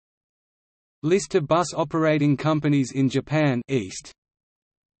List of bus operating companies in Japan East.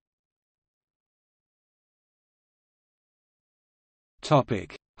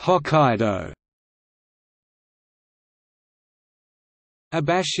 Hokkaido.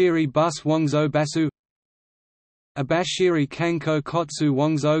 Abashiri Bus Wongzhou Basu, Abashiri Kanko Kotsu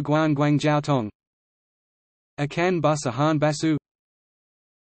Wongzhou Guangguang Jiaotong, Akan Bus Ahan Basu,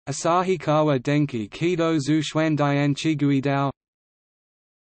 Asahikawa Denki Kido Zhu Xuan Dian Chigui Dao,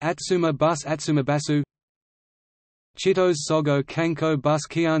 Atsuma Bus Atsuma Basu, Chito's Sogo Kanko Bus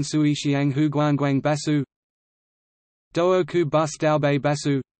Kiansui Xianghu Guangguang Basu, Tōhoku Bus Daobei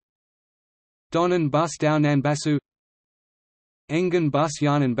Basu, Donan Bus Daonan Basu, Engan Bus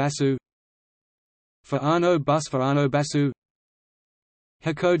Yanan Basu, Furano Bus Furano Basu,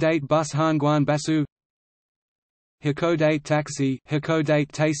 Hakodate Bus Hanguan Basu, Hakodate Taxi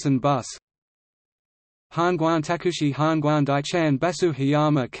Hakodate Taisen Bus, Hanguan Takushi Hanguan Daichan Basu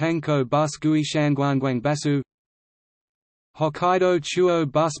Hiyama Kanko Bus Gui Shanguanguang Basu, Hokkaido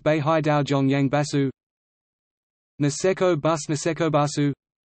Chuo Bus Beihai Daozhongyang Basu, Niseko Bus Niseko Basu,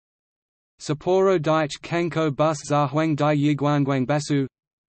 Sapporo Daiichi Kanko Bus Zahuang Dai Yiguanguang Basu,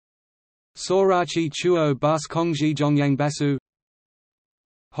 Sorachi Chuo Bus Kongji Zhongyang Basu,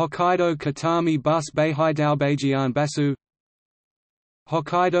 Hokkaido Katami Bus Beihai Daobeijian Basu,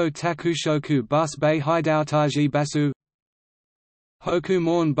 Hokkaido Takushoku Bus Beihai Daotaji Basu,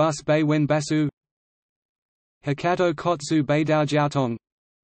 Hokumon Bus Beiwen Basu, Hakato Kotsu Beidao Jiaotong,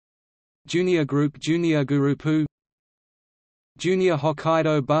 Junior Group Junior Gurupu, Junior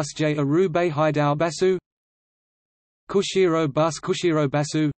Hokkaido Bus J Aru Beihai Dao Basu, Kushiro Bus Kushiro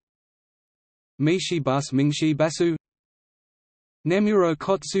Basu, Mishi Bus Mingshi Basu, Nemuro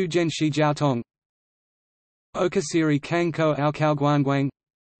Kotsu Genshi Jiaotong, Okasiri Kanko Aokao Guangguang,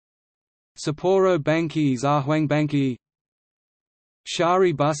 Sapporo Banki Zahuang Banki,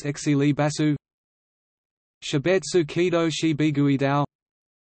 Shari Bus Exili Basu, Shibetsu Kido Shibigui Dao,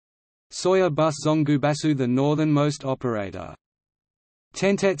 Soya Bus Zongu Basu, the northernmost operator.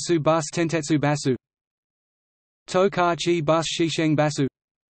 Tentetsu Bus Tentetsu Basu, Tokachi Bus Shisheng Basu,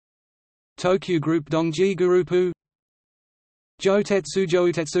 Tokyu Group Dongji Gurupu, Jotetsu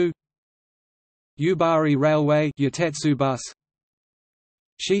Joutetsu, Yubari Railway Yatetsu Bus,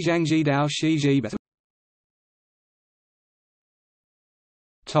 Shizhangji Dao Shiji Basu.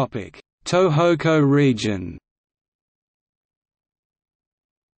 Topic: Tōhoku region.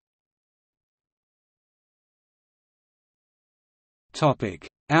 Topic: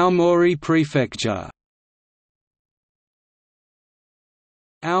 Aomori Prefecture.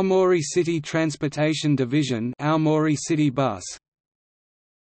 Aomori City Transportation Division, Aomori City Bus.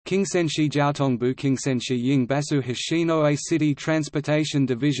 Kingsenshi Jiaotongbu Kingsenshi Ying Basu Hoshinoe City Transportation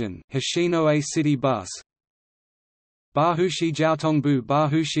Division, Hoshinoe City Bus. Bahushi Jiaotongbu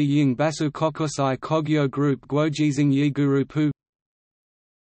Bahushi Ying Basu Kokusai Kogyo Group Guojizing Yi Gurupu.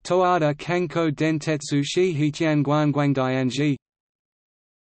 Toada Kanko Dentetsu Shi Hichian Guangguang Dianji.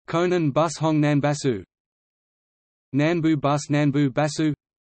 Konan Bus Hongnan Basu, Nanbu Bus Nanbu Basu,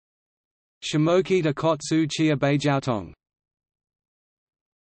 Shimoki de Kotsu Chia Beijiaotong.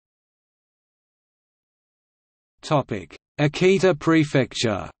 Topic: Akita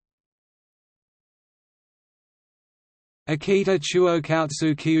Prefecture. Akita Chuo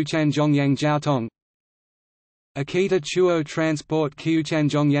Kaotsu Kyuchan Zhongyang Jiaotong, Akita Chuo Transport Kyuchan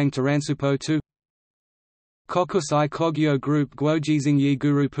Zhongyang Taransupo 2, Kokusai Kogyo Group Guojizing Yi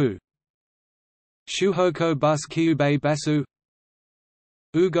Gurupu, Shuhoko Bus Kyubei Basu,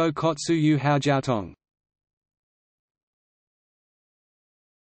 Ugo Kotsu Yu Hao Jiaotong.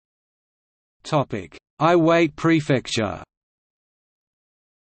 Topic: Iwate Prefecture.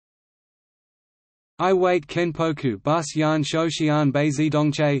 Iwate Kenpoku Bus Yan Shoshian Bei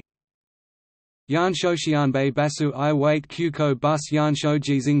Zidongche, Yan Shoshian Bei Basu Iwate Kyuko Bus Yan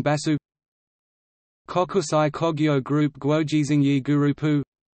Shojizing Basu, Kokusai Kogyo Group Guojizing Yi Gurupu,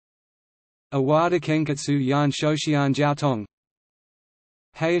 Awada Kenkatsu Yan Shoshian Jiaotong,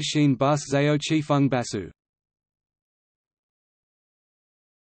 Hayashin Bus Zao Chifeng Basu.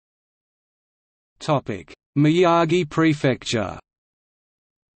 Topic: Miyagi Prefecture.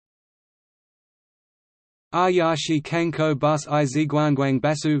 Ayashi Kanko Bus Iziguanguang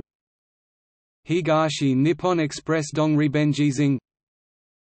Basu, Higashi Nippon Express Dongri Benjizing,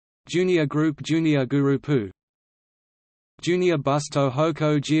 Junior Group Junior Gurupu, Junior Bus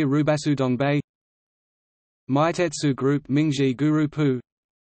Tōhoku Jir Rubasu Dongbei, Meitetsu Group Mingji Gurupu,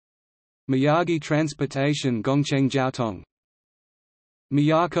 Miyagi Transportation Gongcheng Jiaotong,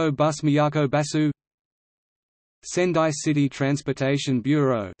 Miyako Bus Miyako Basu, Sendai City Transportation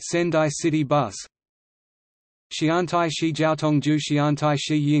Bureau Sendai City Bus, Xiantai Shi Jiaotong Ju Xiantai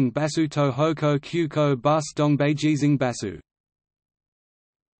Shi Ying Basu Tōhoku Kyuko Bus Dongbei Jizing Basu.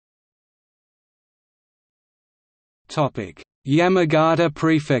 Yamagata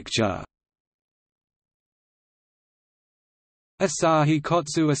Prefecture. Asahi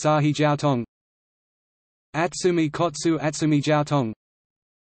Kotsu Asahi Jiaotong, Atsumi Kotsu Atsumi Jiaotong,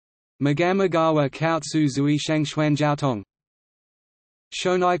 Magamagawa Kaotsu Zui Shangxuan Jiaotong,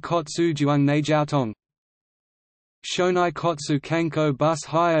 Shonai Kotsu Juangnei Jiaotong, Shonai Kotsu Kanko Bus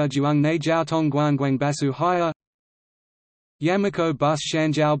Hire Juangnei Jiaotong Guanguang Basu Hire, Yamako Bus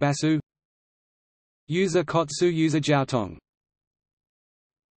Shanjiao Basu, User Kotsu User Jiaotong.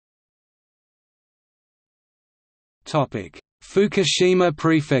 Fukushima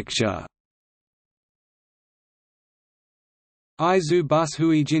Prefecture. Aizu Bus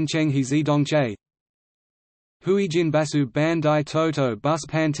Huijin Chenghe Zidongche, Huijin Basu Bandai Toto Bus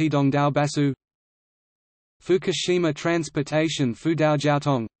Pantidongdao Basu, Fukushima Transportation Fudao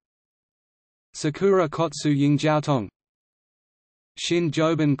Jiaotong, Sakura Kotsu Ying Jiaotong, Shin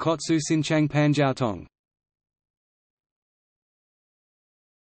Joban Kotsu Sinchang Pan Jiaotong.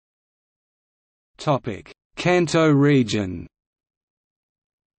 Kantō region.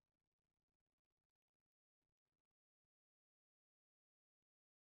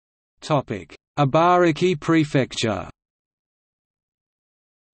 Ibaraki Prefecture.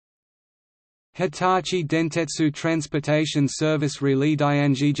 Hitachi Dentetsu Transportation Service Relay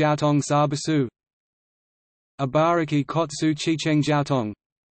Dianji Jiaotong Sabasu, Ibaraki Kotsu Chicheng Jiaotong,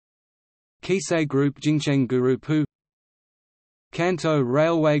 Kisei Group Jingcheng Gurupu, Kantō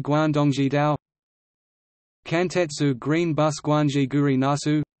Railway Guangdongji Dao, Kantetsu Green Bus Guanji Guri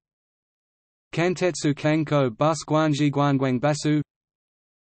Nasu, Kantetsu Kanko Bus Guanji Guanguang Basu,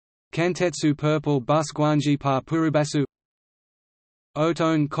 Kantetsu Purple Bus Guanji Pa Purubasu,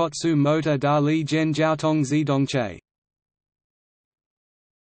 Otone Kotsu Motor Dali Gen Jiaotong Zidongche.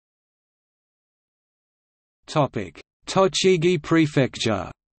 Tochigi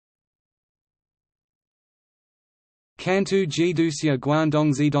Prefecture. Kantu Jidusya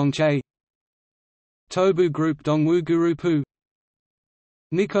Guangdong Zidongche, Tobu Group Dongwu Gurupu,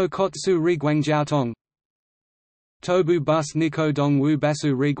 Nikko Kotsu Riguang Jiaotong, Tobu Bus Nikko Dongwu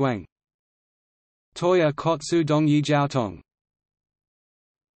Basu Riguang, Toya Kotsu Dongyi Jiaotong.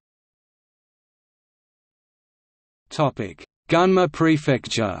 Gunma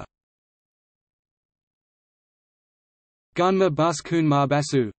Prefecture. Gunma Bus Kunma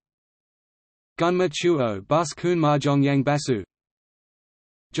Basu, Gunma Chuo Bus Kunma Zhongyang Basu,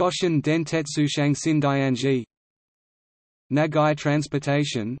 Joshin Dentetsu Shangxin Dianji, Nagai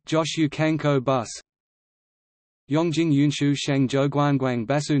Transportation Joshu Kanko Bus, Yongjing Yunshu Shangzhou Guanguang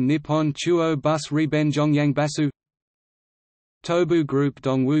Basu Nippon Chuo Bus Reben Zhongyang Basu, Tobu Group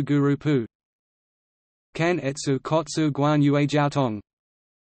Dongwu Gurupu, Kan Etsu Kotsu Guan Yue Jiaotong,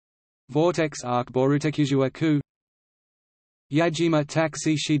 Vortex Arc Borutekuzua Ku, Yajima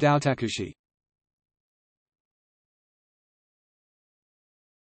Taxi Shidao Takushi.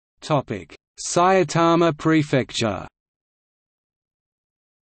 Saitama Prefecture.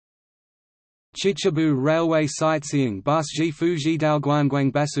 Chichibu Railway Sightseeing Bus Jifu Jidao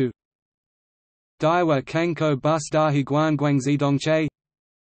Guanguang Basu, Daiwa Kanko Bus Dahi Guanguang Zidongche,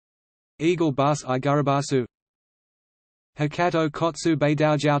 Eagle Bus Igarabasu, Hakato Kotsu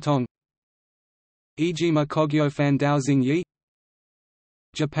Beidao Jiaotong, Ijima Kogyo Fandao Xingyi,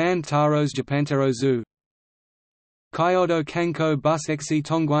 Japan Taro Zu, Kyoto Kanko Bus Exi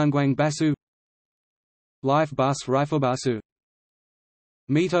Tongguanguang Basu, Life Bus Riflebasu,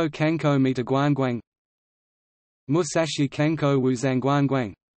 Mito Kanko Mita Guanguang, Musashi Kanko Wuzang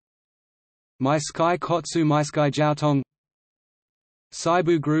Guanguang, My Sky Kotsu My Sky Jiaotong,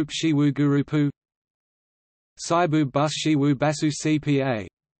 Saibu Group Shiwu Gurupu, Saibu Bus Shiwu Basu CPA,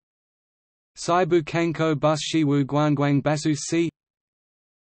 Saibu Kanko Bus Shiwu Guanguang Basu C,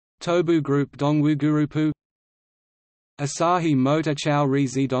 Tobu Group Dongwu Gurupu, Asahi Motor Chao Ri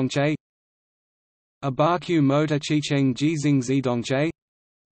Zidongche, Abakyu Motor Chicheng Jizing Zidongche,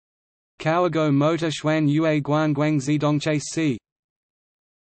 Kawago Motor Xuan Yue Guanguang Zidongche C,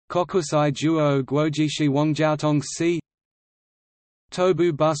 Kokusai Juo Guoji Shiwang Jiaotong C,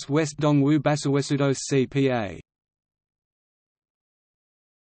 Tobu Bus West Dongwu Basuwesudo CPA.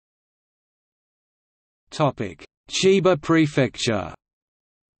 Chiba Prefecture.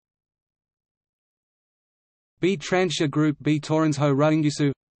 B Transha Group B Torrensho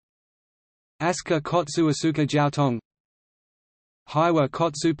Ruingyusu, Asuka Kotsu Asuka Jiaotong, Haiwa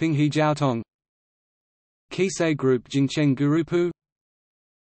Kotsu Pinghe Jiaotong, Kisei Group Jingcheng Gurupu,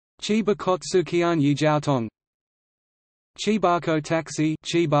 Chiba Kotsu Kianyi Jiaotong, Chibako Taxi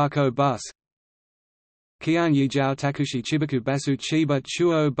Chibako Bus, Kianyi Jiao Takushi Chibaku Basu Chiba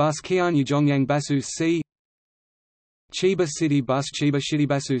Chuo Bus Kianyi Jongyang Basu C Chiba City Bus Chiba Shitty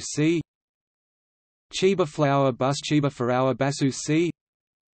Basu C Chiba Flower Bus Chiba Flower Basu C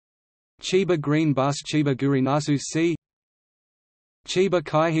Chiba Green Bus Chiba Guri Nasu C Chiba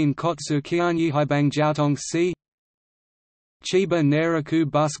Kaihin Kotsu Kianyi Haibang Jiaotong C Chiba Neraku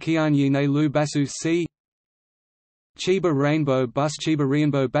Bus Kianyi Neilu Basu C Chiba Rainbow Bus Chiba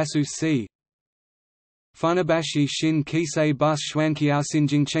Rainbow Basu C Funabashi Shin Kisei Bus Xuanqiao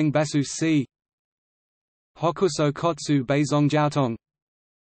Xinjingcheng Basu C Hokuso Kotsu Beizong Jiaotong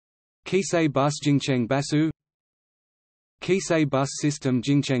Kisei Bus Jingcheng Basu Kisei Bus System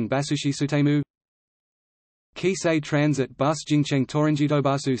Jingcheng Basushi Sutemu Kisei Transit Bus Jingcheng Toranjito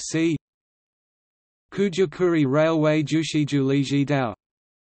Basu C Kujukuri Railway Jushiju Liji Dao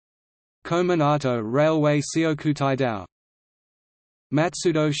Kominato Railway Sioku Taidao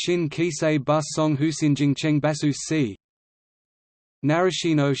Matsudo Shin Kisei Bus Song Husinjingcheng Basu C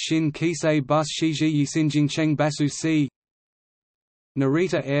Narashino Shin Kisei Bus Shiji Sinjingcheng Basu C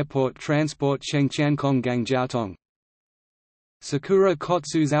Narita Airport Transport Chengqiankong Gang Jiaotong Sakura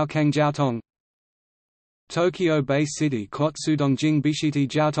Kotsu Zhaokang Jiaotong Tokyo Bay City Kotsu Dongjing Bishiti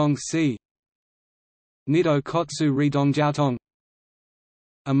Jiaotong C Nito Kotsu Ridong Jiaotong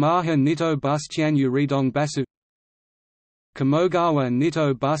Amaha Nito Bus Tianyu Ridong Basu Kamogawa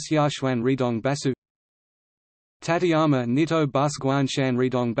Nito Bus Yashuan Ridong Basu Tateyama Nito Bus Guanshan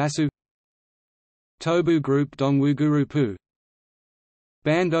Ridong Basu Tobu Group Dongwu Guru Pu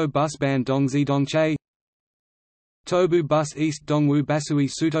Bando Bus Ban Dongzi Dongche Tobu Bus East Dongwu Basui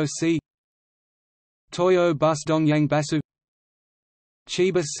Suto C Toyo Bus Dongyang Basu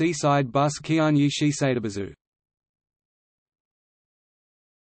Chiba Seaside Bus Kianyi Shiseidabazu.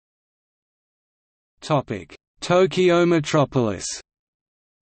 Tokyo Metropolis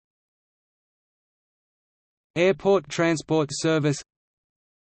Airport Transport Service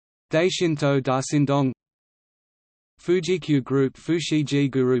Daishinto Dasindong Fujikyu Group Fushiji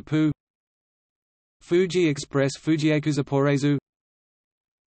Gurupu Fuji Express Fujiekuzaporezu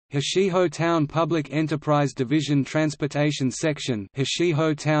Hishiho Town Public Enterprise Division Transportation Section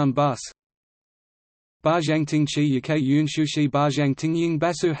Hishiho Town Bus Bajangtingchi Yuke Yunshushi Bajangtingying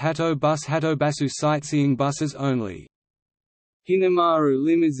Basu Hato Basu Sightseeing buses only Hinamaru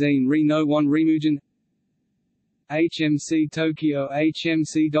Limousine Reno 1 Rimugen HMC Tokyo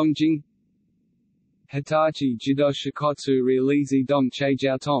HMC Dongjing Hitachi Jido Shikotsu Realizi Dongche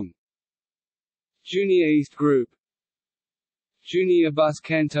Jiaotong Junior East Group Junior Bus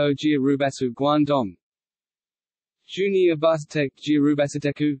Kantō Jirubasu Guangdong Junior Bus Tech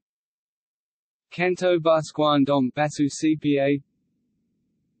Jirubasiteku Kantō Bus Guangdong Basu CPA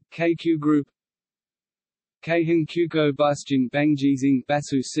KQ Group Keihin Kyuko Bus Jingbang Jizing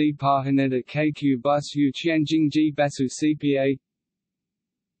Basu C Pahaneta KQ Bus Yu Qianjingji Basu CPA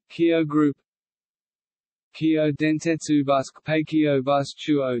Kyo Group Kyo Dentetsu Bus Peikyo Bus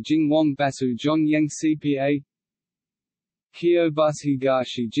Chuo Jingwang Basu Zhongyang CPA Kyo Bus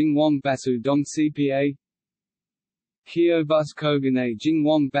Higashi Jingwang Basu Dong CPA Kyo Bus Kogane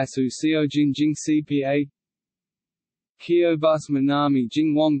Jingwang Basu Seojinjing CPA Kyo Bus Minami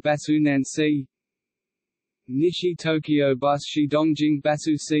Jingwang Basu Nancy Nishi Tokyo Bus Shidongjing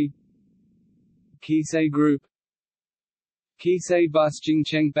Basu C Kisei Group Kisei Bus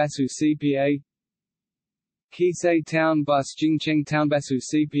Jingcheng Basu CPA Kisei Town Bus Jingcheng Town Basu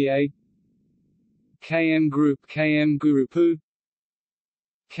CPA KM Group KM Gurupu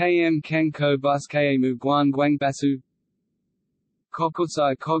KM Kanko Bus Kmu Guangguang Basu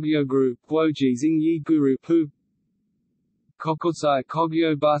Kokusai Kogyo Group Guoji Xingyi Gurupu Kokusai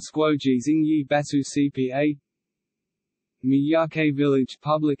Kogyo Bus Guoji Xingyi Basu CPA Miyake Village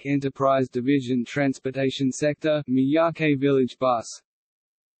Public Enterprise Division Transportation Sector Miyake Village Bus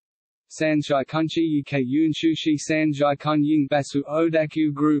Sanshai Kunchi Yuke Yunshushi Sanjai Kunying Basu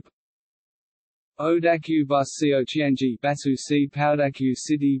Odakyu Group Odakyu Bus Co Chianji Basu C Powdakyu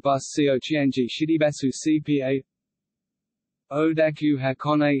City Bus Co Chianji Shiribasu CPA Odakyu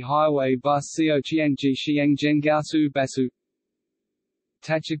Hakone Highway Bus Co Chianji Xiangzhengaosu Basu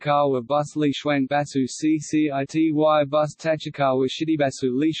Tachikawa Bus Lishuan Basu CCITY Bus Tachikawa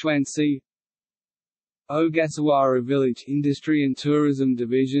Shiribasu Lishuan C Ogasawara Village Industry and Tourism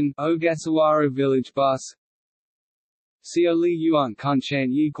Division Ogasawara Village Bus Xio Li Yuan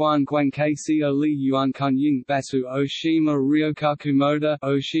Kunshan Yi Guan Guan K Xio Li Yuan Kunying Basu Oshima Ryokaku Motor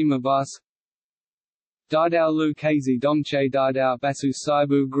Oshima Bus Daidao Lu Keizi Dongche Daidao Basu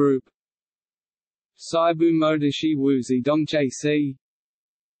Saibu Group Saibu Motor Shiwuzi Dongche C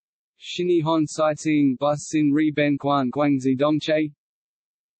Shinihon Sightseeing Bus Sin Riben Guan Guangzi Dongche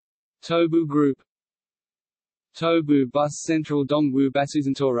Tobu Group Tobu Bus Central Dongwu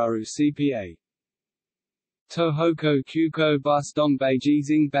Basuzantoraru CPA. Tōhoku Kyuko Bus Dongbei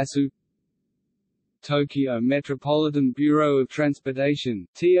Jizing Basu. Tokyo Metropolitan Bureau of Transportation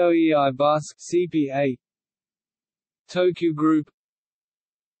TOEI Bus CPA. Tokyu Group.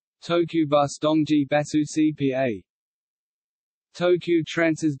 Tokyu Bus Dongji Basu CPA. Tokyu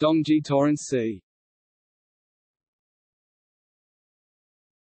Trans's Dongji Torrents C.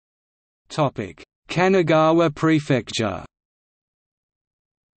 Topic: Kanagawa Prefecture.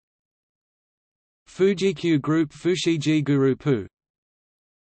 Fujikyu Group Fushigi Gurupu.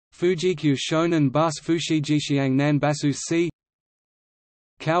 Fujikyu Shonan Bus Fushigi Xiangnan Basu C.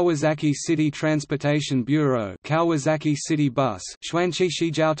 Kawasaki City Transportation Bureau Kawasaki City Bus Xuanqi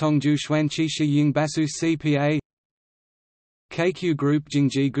Shijiaotongju Xuanqi Shiying Basu CPA. Keikyu Group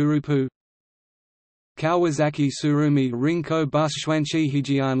Jingji Gurupu. Kawasaki Surumi Rinko Bus Xuanqi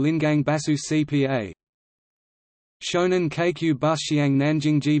Hijian Lingang Basu CPA. Shonan Keikyu Bus Xiang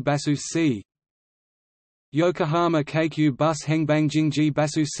Nanjingji Basu C. Yokohama Keikyu Bus Hengbang Jingji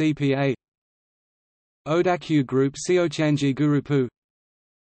Basu CPA. Odakyu Group Seochanji Gurupu.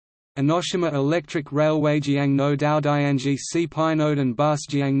 Enoshima Electric Railway Jiang no Daodianji C Pinodan Bus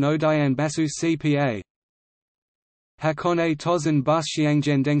Jiang no Dian Basu CPA. Hakone Tozan Bus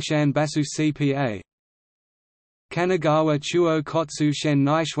Xiangzhendengshan Basu CPA. Kanagawa Chuo Kotsu Shen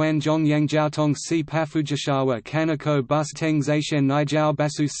Nai Xuan Zhong Yang Jiaotong C Pafujishawa Kanako Bus Teng Zaishen Naijiao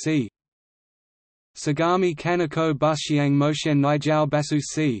Basu C. Sagami Kanako Bus Xiang Moshen Naijiao Basu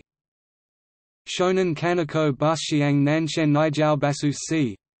C. Shonan Kanako Bus Xiang Nanshen Naijiao Basu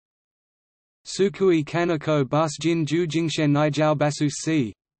C. Sukui Kanako Bus Jin Ju Jingshen Naijiao Basu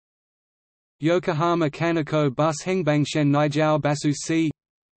C. Yokohama Kanako Bus Hengbangshen Naijiao Basu C.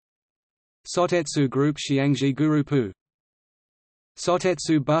 Sotetsu Group Xiangji Gurupu.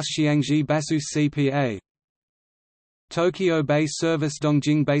 Sotetsu Bus Xiangji Basu CPA. Tokyo Bay Service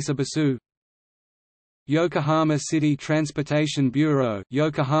Dongjing Basabasu. Yokohama City Transportation Bureau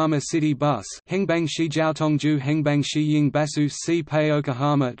Yokohama City Bus Hengbang Shijiaotongju Hengbang Shiying Basu C Pei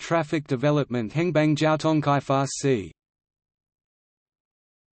Yokohama Traffic Development Hengbang Jiaotong Kaifa C.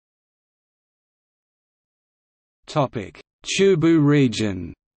 Chūbu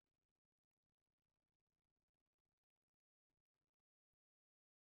region.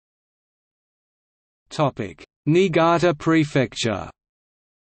 Niigata Prefecture.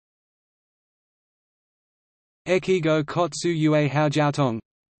 Ekigo Kotsu Yue Haojiaotong.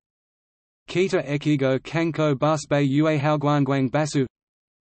 Kita Ekigo Kanko Bus Bei Yue Haoguanguang Basu.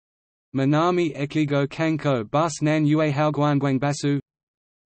 Minami Ekigo Kanko Bus Nan Yue Haoguanguang Basu.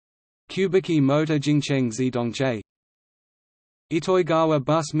 Kubiki Motor Jingcheng Zidongche. Itoigawa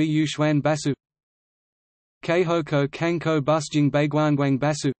Bus Miyu Xuan Basu. Keihoko Kanko Bus Jing Beiguanguang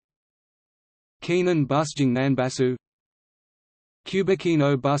Basu. Kenan Bus Jingnan Basu.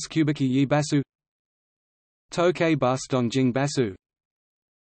 Kubikino Bus Kubiki Yi Basu. Tokei Bus Dongjing Basu.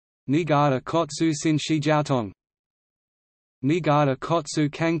 Niigata Kotsu Sin Shijiaotong. Niigata Kotsu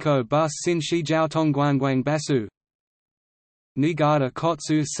Kanko Bus Sin Shijiaotong Guanguang Basu. Niigata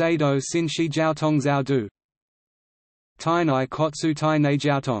Kotsu Seido Sin Shijiaotong Zhaodu. Tainai Kotsu Tai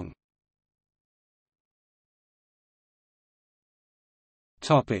Neijiaotong.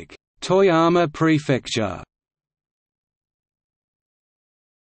 Toyama Prefecture.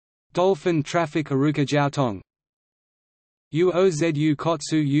 Dolphin Traffic Aruka Jiaotong. Uozu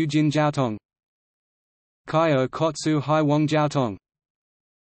Kotsu Yujin Jiaotong. Kaio Kotsu Haiwang Jiaotong.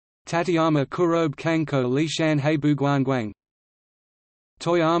 Tateyama Kurobe Kanko Lishan Heibu Guanguang.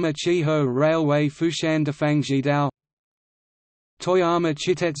 Toyama Chiho Railway Fushan Defang Jidao. Toyama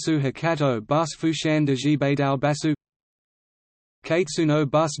Chitetsu Hakato Bus Fushan de Jibeidao Basu. Kaitsuno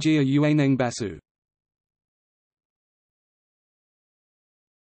Bus Jia Yuaneng Basu.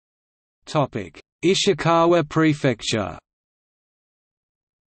 Ishikawa Prefecture.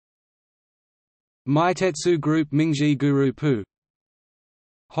 Meitetsu Group Mingji Gurupu.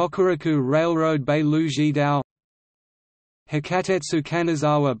 Hokuriku Railroad Bei Lu Jidao. Hikatetsu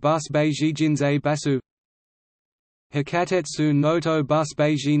Kanazawa Bus Bei Jijinzei Basu. Hikatetsu Noto Bus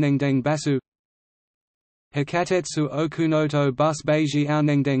Bei Jinengdeng Basu. Hikatetsu Okunoto Bus Bei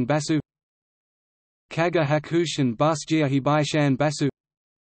Jiaonengdeng Basu. Kaga Hakushin Bus Jia Hibaishan Basu.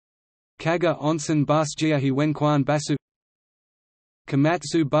 Kaga Onsen Bus Jia Hiwenquan Basu.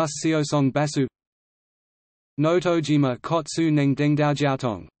 Komatsu Bus Seosong Basu. Notojima Kotsu Nengdeng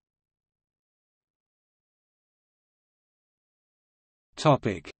Daojiaotong.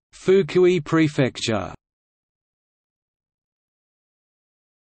 Fukui Prefecture.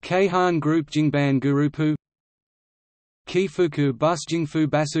 Keihan Group Jingban Gurupu. Kifuku Bus Jingfu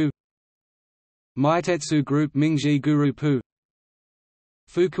Basu. Meitetsu Group Mingji Gurupu,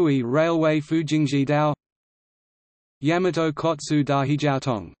 Fukui Railway Fujingji Dao, Yamato Kotsu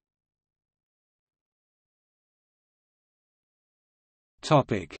Dahijiaotong.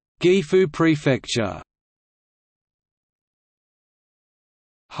 Gifu Prefecture.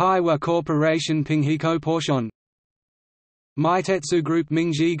 Hiwa Corporation Pinghiko Portion, Meitetsu Group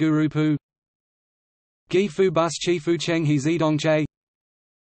Mingji Gurupu, Gifu Bus Chifu Chenghi Zidongche,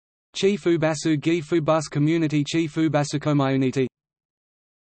 Chifu Basu Gifu Bus Community Chifu Basu Komayuniti,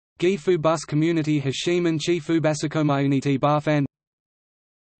 Gifu Bus Community Hashiman Chifu Basu Komayuniti Bafan,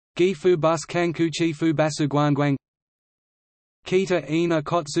 Gifu Bus Kanku Chifu Basu Guangguang, Kita Ina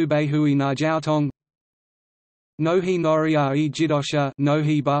Kotsube Hui Na Jiaotong, Nohi Noriai Jidosha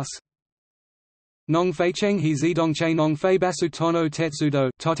Nohi Bus, Nongfei Chenghi Zidongche Nongfei Basu Tono Tetsudo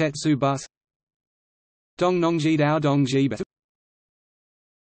Totetsu Bus, Dong Nongji Dao Dongji Basu.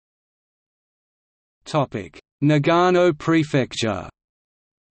 Topic: Nagano Prefecture.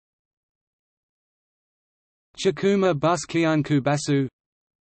 Chikuma Bus Kianku Basu,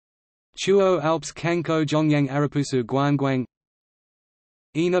 Chuo Alps Kanko Zhongyang Arapusu Guangguang,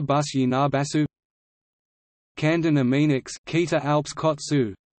 Ina Bus Yina Basu, Kandan Aminix Kita Alps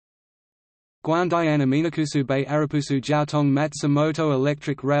Kotsu, Guandayan Aminakusu Bay Arapusu Jiaotong Matsumoto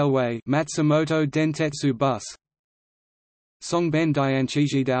Electric Railway Matsumoto Dentetsu Bus, Songben Dian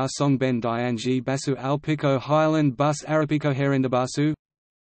Chijidao Songben Dianji Basu Alpico Highland Bus Arapico Herendabasu,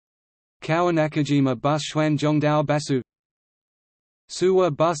 Kawanakajima Bus Xuanzhongdao Basu,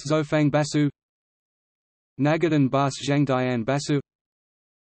 Suwa Bus Zofang Basu, Nagadan Bus Zhangdian Basu,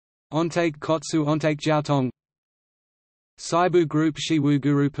 Ontake Kotsu Ontake Jiaotong, Saibu Group Shiwu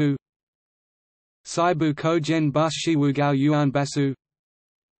Gurupu, Saibu Kogen Bus Shiwu Gao Yuan Basu,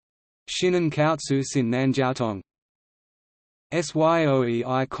 Shinan Kaotsu Sin Nan Jiaotong,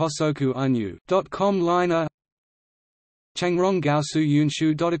 Syoei Kosoku Unyu.com liner, Changrong Gaosu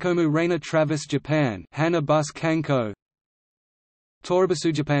Yunshu Dodokomu Reina Travis Japan Hana Bus Kanko,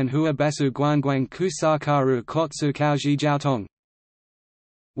 Toribasu Japan Hua Basu Guangguang Kusakaru Kotsu Kaoji Jiaotong,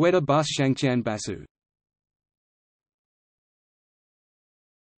 Weda Bus Shangqian Basu.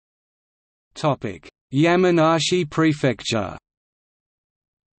 Yamanashi Prefecture.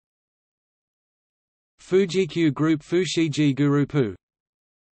 Fujikyu Group Fushigi Gurupu,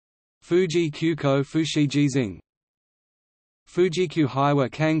 Fuji Kyuko Fushigi Zing, Fujikyu Hiwa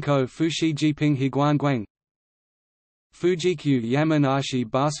Kanko Fushigi Pinghi Guangguang, Fujikyu Yamanashi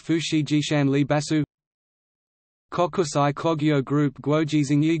Bus Fushigi Shanli Basu, Kokusai Kogyo Group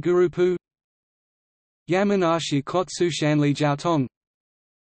Guojizingyi Gurupu, Yamanashi Kotsu Shanli Jiaotong,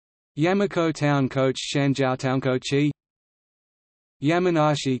 Yamako Town Coach Shanjiao Townkochi,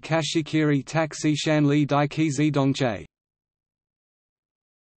 Yamanashi Kashikiri Taxi Shanli Daikizi Dongche.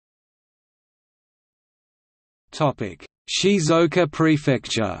 Shizuoka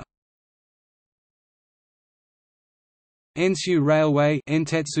Prefecture. Enshu Railway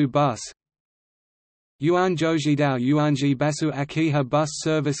Entetsu Bus, Yuanjōjidao Yuanji Basu Akiha Bus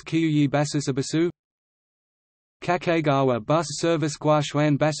Service Kyuyi Basusabasu, Kakegawa Bus Service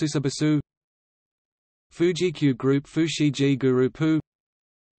Guashuan Basusabasu, Fujikyu Group Fushigi Gurupu,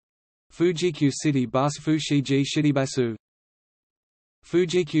 Fujikyu City Bus Fushigi Shidibasu,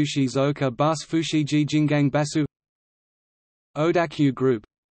 Fujikyu Shizuoka Bus Fushigi Jingang Basu, Odakyu Group,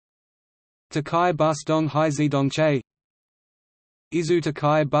 Takai Bus Donghai Zidongche, Izu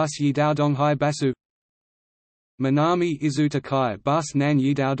Takai Bus Yidao Donghai Basu, Minami Izu Takai Bus Nan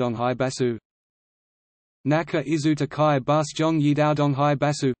Yidao Donghai Basu, Naka Izu Takai Bus Zhong Yidao Donghai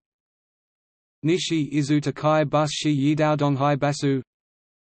Basu, Nishi Izu Takai Bus Shi Yidao Donghai Basu,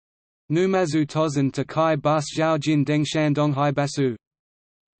 Numazu Tozen Takai Bus Zhao Jin Dengshan Donghai Basu,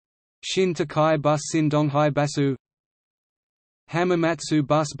 Shin Takai Bus Sin Donghai Basu, Hamamatsu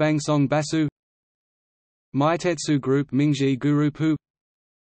Bus Bangsong Basu, Meitetsu Group Mingji Gurupu,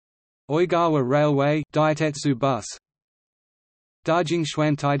 Oigawa Railway Daitetsu Bus, Dajing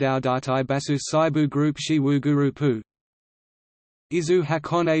Xuantaidao Datai Basu Saibu Group Shiwu Gurupu, Izu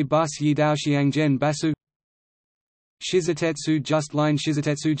Hakone Bus Yidao Xiangzhen Basu, Shizutetsu Just Line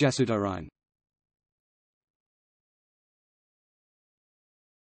Shizutetsu Jasudorine.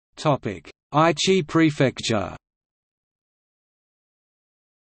 Aichi Prefecture.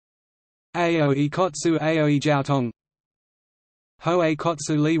 Aoi Kotsu Aoi Jiaotong, Hoei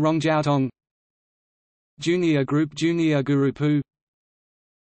Kotsu Li Rong Jiaotong, Junior Group Junior Gurupu,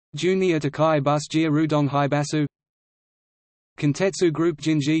 Junior Takai Bus Jia Rudonghai Basu, Kantetsu Group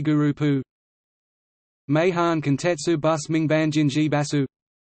Jinji Gurupu, Meihan Kantetsu Bus Mingban Jinji Basu,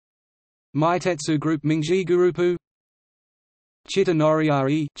 Meitetsu Group Mingji Gurupu, Chitta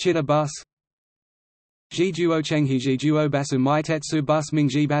Noriari Chitta Bus, Jijuo Chenghi Jijuo Basu Maitetsu Bus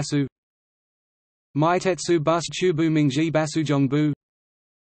Mingji Basu Maitetsu Bus Chūbu Mingji Basu Jongbu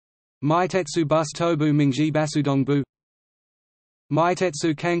Maitetsu Bus Tobu Mingji Basu Dongbu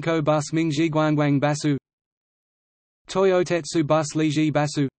Maitetsu Kanko Bus Mingji Guangguang Basu Toyotetsu Bus Liji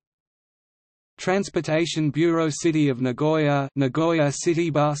Basu Transportation Bureau City of Nagoya Nagoya City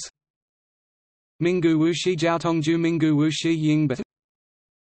Bus Mingu Wuxi Jiaotongju Mingu Wuxi Yingba.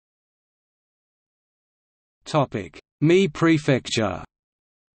 Mi Prefecture.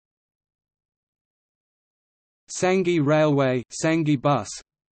 Sangi Railway Sangi Bus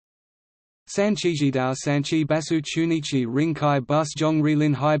Sanchijidao Sanchi Basu Chunichi Rinkai Bus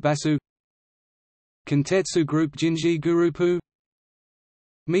Jongrilin Hai Basu Kantetsu Group Jinji Gurupu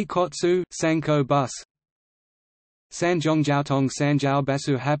Mikotsu Sanko Bus Sanjong Jiaotong Sanjiao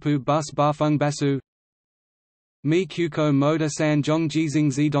Basu Hapu Bus Bafeng Basu Mi Kyuko Motor Sanjong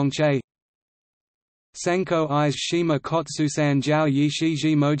Jizing Zidongche Sanko Eyes Shima Kotsu San Jiao Yishi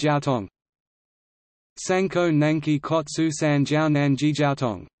Ji Mo Jiaotong Sanko Nanki Kotsu San Jiao Nan Ji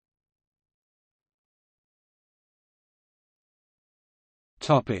Jiaotong.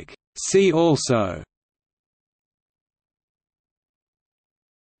 See also